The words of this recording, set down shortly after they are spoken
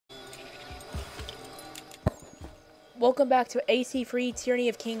Welcome back to AC3 Tyranny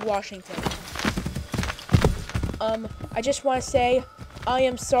of King Washington. I just want to say, I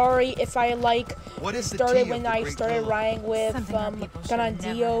am sorry if I started when I started rhying with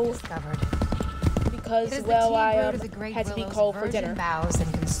Ganandio because well I had to be called for dinner. Boughs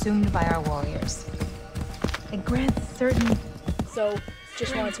and consumed by our warriors. It grants certain. So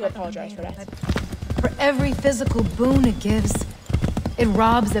just wanted to apologize for that. For every physical boon it gives, it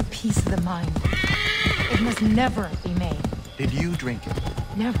robs a piece of the mind. It must never be made. Did you drink it?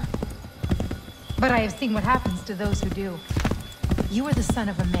 Never. But I have seen what happens to those who do. You are the son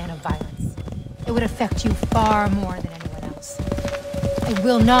of a man of violence. It would affect you far more than anyone else. I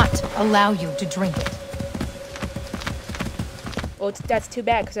will not allow you to drink it. Well, that's too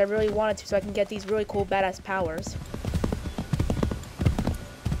bad, because I really wanted to so I can get these really cool badass powers.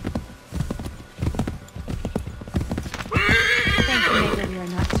 Thankfully, we are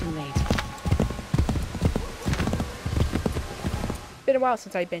not too late. Been a while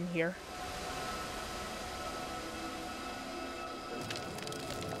since I've been here.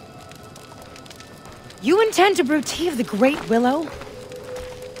 You intend to brew tea of the Great Willow?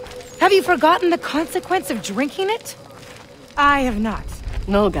 Have you forgotten the consequence of drinking it? I have not.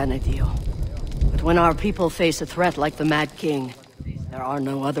 No, Ganadillo. But when our people face a threat like the Mad King, there are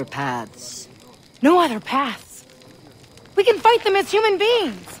no other paths. No other paths. We can fight them as human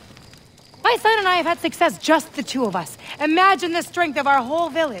beings. My son and I have had success, just the two of us. Imagine the strength of our whole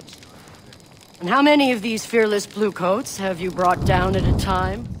village. And how many of these fearless bluecoats have you brought down at a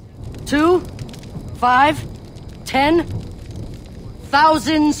time? 2? 5? 10?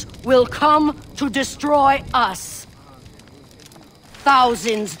 Thousands will come to destroy us.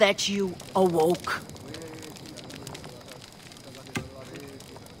 Thousands that you awoke.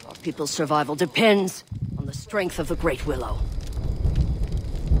 Our people's survival depends on the strength of the Great Willow.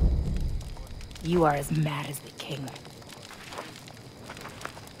 You are as mad as the king.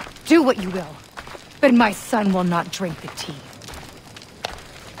 Do what you will, but my son will not drink the tea.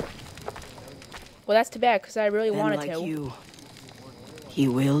 Well, that's too bad, because I really And wanted like to. you, he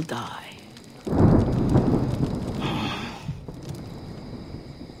will die.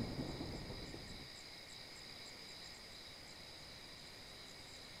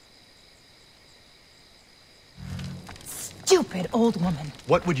 Stupid old woman.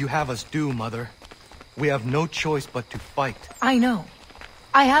 What would you have us do, Mother? We have no choice but to fight. I know.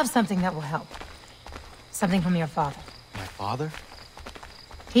 I have something that will help. Something from your father. My father?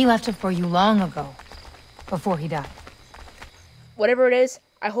 He left it for you long ago, before he died. Whatever it is,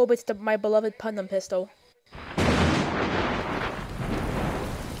 I hope it's my beloved Putnam pistol.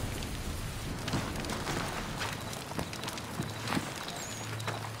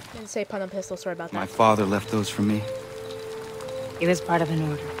 Didn't say Putnam pistol, sorry about that. My father left those for me. It was part of an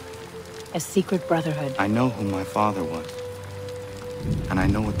order. A secret brotherhood. I know who my father was. And I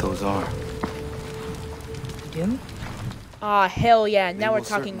know what those are. You do? Ah, hell yeah. Now will we're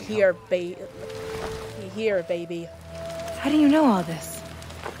talking certainly here, here, baby. How do you know all this?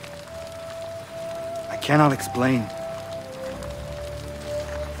 I cannot explain.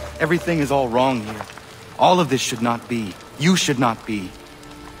 Everything is all wrong here. All of this should not be. You should not be.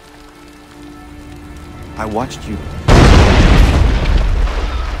 I watched you.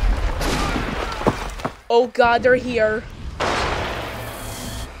 Oh god, they're here.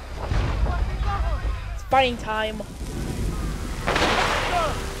 It's fighting time.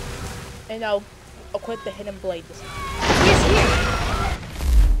 And I'll equip the hidden blade this time. He's here!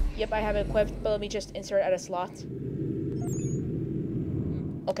 Yep, I have it equipped, but let me just insert it at a slot.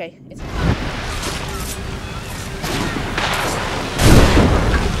 Okay, it's...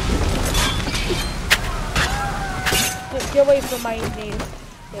 Get away from my native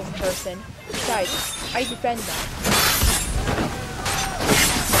person. Besides, I defend them.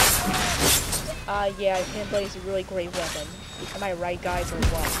 Yeah, hidden blade is a really great weapon. Am I right, guys, or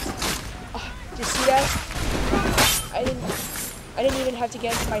what? Did you see that? I didn't even have to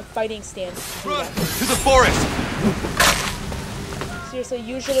get into my fighting stance to do that. To the forest! Seriously,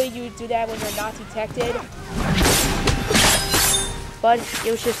 usually you do that when you're not detected. But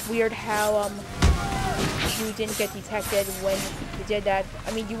it was just weird how you didn't get detected when you did that.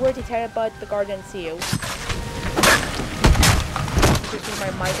 I mean, you were detected, but the guard didn't see you. Just bring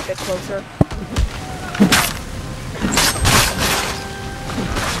my mic a bit closer.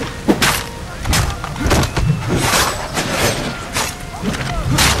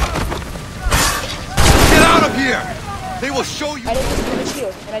 Here! They will show you. I didn't use the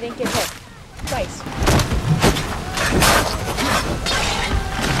shield, and I didn't get hit. Nice.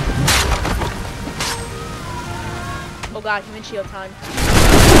 Oh god, human shield time.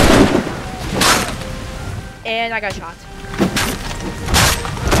 And I got shot.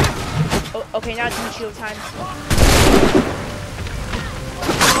 Oh, okay, now it's Michio time.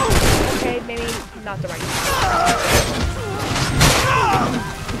 Okay, maybe not the right time.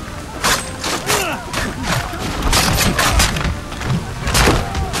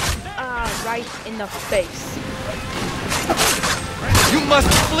 Right in the face. You must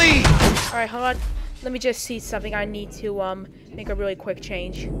flee! Alright, hold on. Let me just see something. I need to make a really quick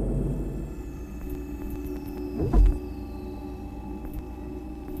change.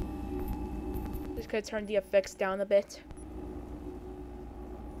 Just gonna turn the effects down a bit,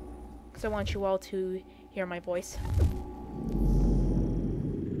 because I want you all to hear my voice.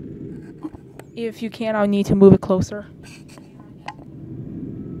 If you can, I'll need to move it closer.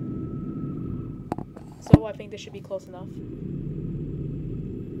 So I think this should be close enough.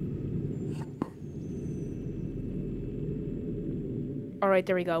 Alright,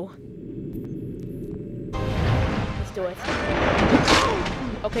 there we go. Let's do it.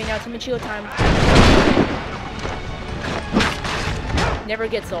 Okay, now it's Michio time. Never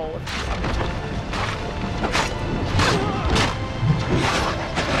gets old.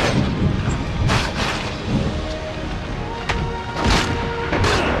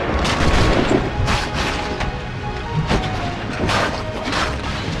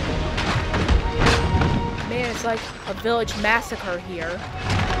 It's like a village massacre here.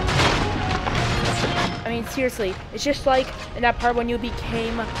 I mean, seriously, it's just like in that part when you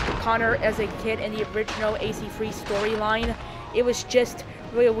became Connor as a kid in the original AC3 storyline. It was just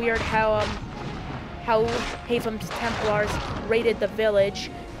really weird how Haytham's Templars raided the village,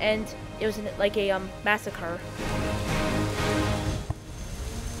 and it was like a massacre.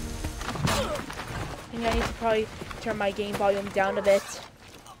 And I need to probably turn my game volume down a bit.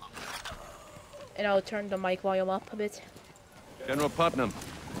 And I'll turn the mic volume up a bit. General Putnam.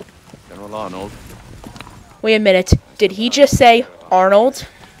 General Arnold. Wait a minute. Did he just say Arnold?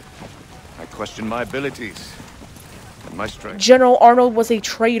 I question my abilities and my strength. General Arnold was a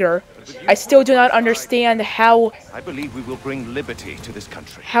traitor. I still do not understand how... I believe we will bring liberty to this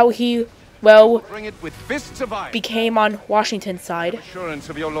country. How he, well, Bring it with fists of iron. became on Washington's side. Assurance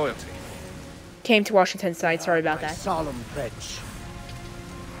of your loyalty. Came to Washington's side. Sorry about that. Solemn pledge.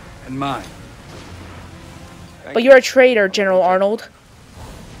 And mine. But you're a traitor, General Arnold.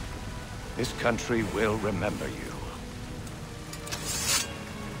 This country will remember you.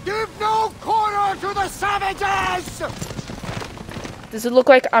 Give no quarter to the savages! Does it look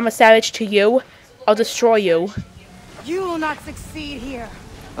like I'm a savage to you? I'll destroy you. You will not succeed here.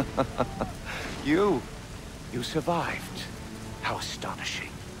 You survived. How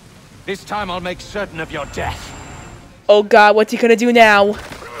astonishing. This time I'll make certain of your death. Oh god, what's he gonna do now?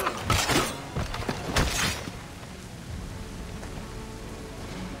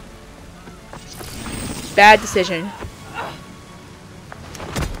 Bad decision.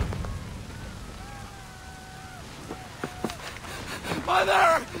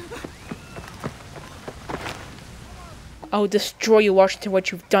 Mother! I'll destroy you, Washington,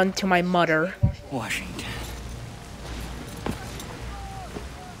 what you've done to my mother. Washington.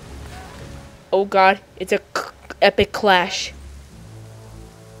 Oh god, it's a epic clash.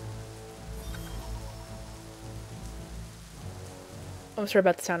 I'm sorry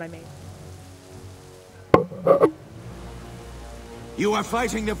about the sound I made. You are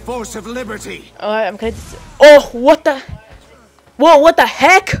fighting the force of liberty. I'm gonna... Oh, what the... Whoa, what the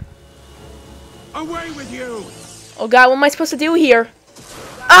heck? Away with you! Oh god, what am I supposed to do here?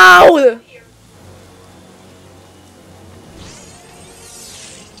 Ow!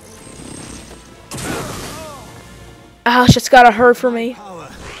 Ow, just gotta hurt for me. Power.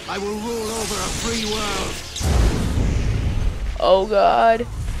 I will rule over a free world. Oh god.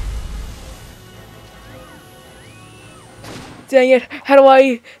 Dang it, how do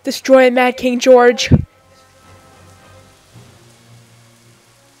I destroy Mad King George?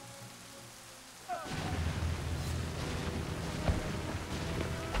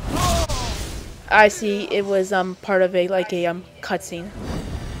 I see, it was part of a cutscene.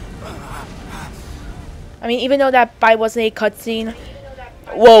 I mean, even though that fight wasn't a cutscene.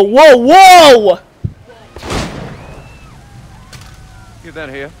 Whoa, whoa, whoa! Give that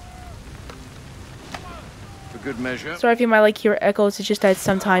here. For good measure. Sorry if you might hear echoes, it's just that it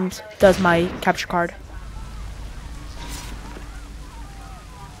sometimes does my capture card.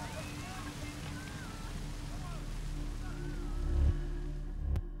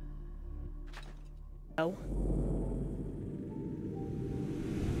 Oh.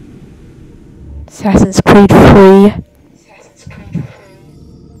 Assassin's Creed 3.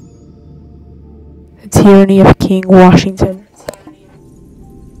 The Tyranny of King Washington.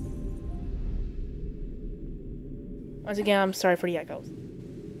 Once again, I'm sorry for the echoes.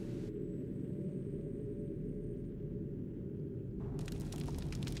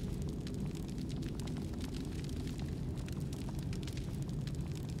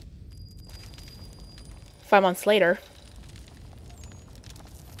 Five months later.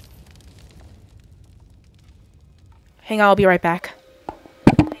 Hang on, I'll be right back.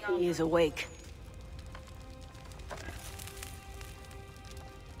 He is awake.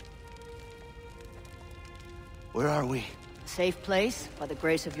 Where are we? Safe place, by the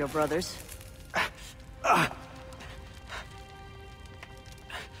grace of your brothers.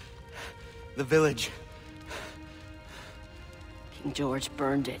 The village. King George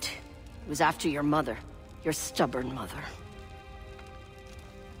burned it. It was after your mother. Your stubborn mother.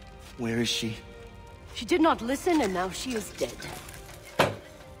 Where is she? She did not listen, and now she is dead.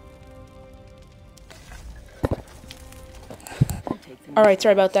 Alright,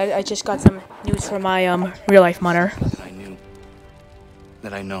 sorry about that. I just got some news from my real-life mother.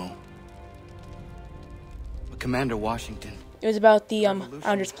 That I know. But Commander Washington. It was about the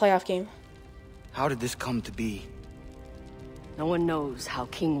Islanders playoff game. How did this come to be? No one knows how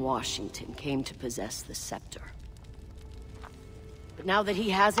King Washington came to possess the scepter. But now that he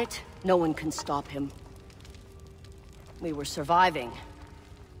has it, no one can stop him. We were surviving,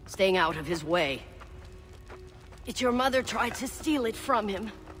 staying out of his way. Yet your mother tried to steal it from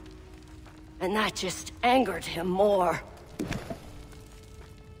him. And that just angered him more.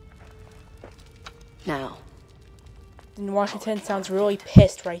 Now. And Washington sounds really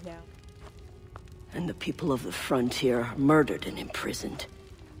pissed right now. And the people of the frontier are murdered and imprisoned.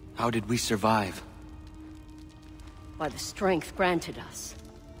 How did we survive? By the strength granted us.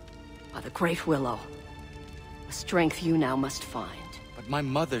 By the Great Willow. A strength you now must find. But my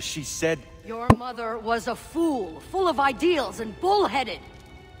mother, she said... Your mother was a fool, full of ideals and bullheaded.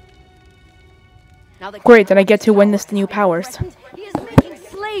 Now that Great, then I get to witness the new powers. He is making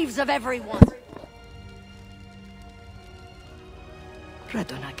slaves of everyone.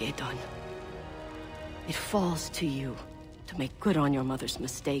 Radonagedon. It falls to you to make good on your mother's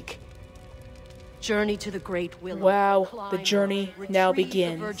mistake. Journey to the Great Willow. Wow, the journey now Retrieve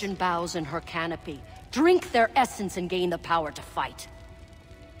begins. The virgin boughs in her canopy. Drink their essence and gain the power to fight.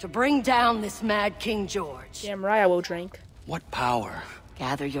 To bring down this mad King George. Damn right I will drink. What power?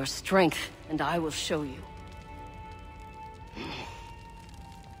 Gather your strength, and I will show you.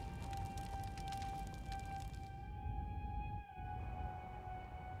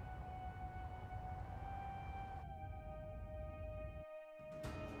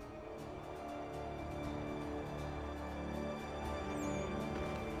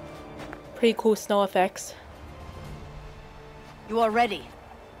 Pretty cool snow effects. You are ready.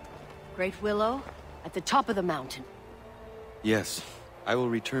 Great Willow, at the top of the mountain. Yes. I will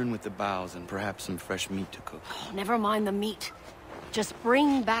return with the boughs and perhaps some fresh meat to cook. Oh, never mind the meat. Just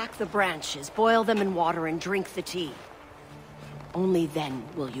bring back the branches, boil them in water, and drink the tea. Only then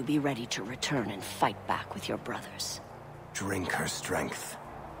will you be ready to return and fight back with your brothers. Drink her strength.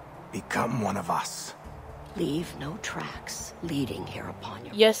 Become one of us. Leave no tracks leading here upon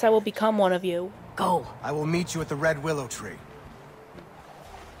you. Yes, I will become one of you. Go. I will meet you at the Red Willow Tree.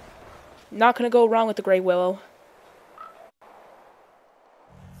 Not gonna go wrong with the Great Willow.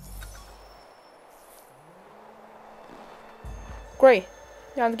 Great.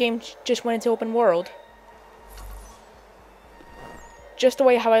 Now the game just went into open world. Just the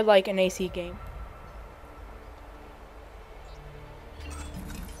way how I like an AC game.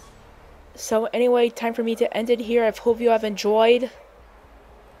 So anyway, time for me to end it here. I hope you have enjoyed.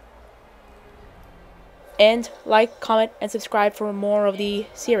 And like, comment, and subscribe for more of the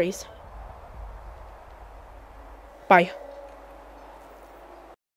series. Bye.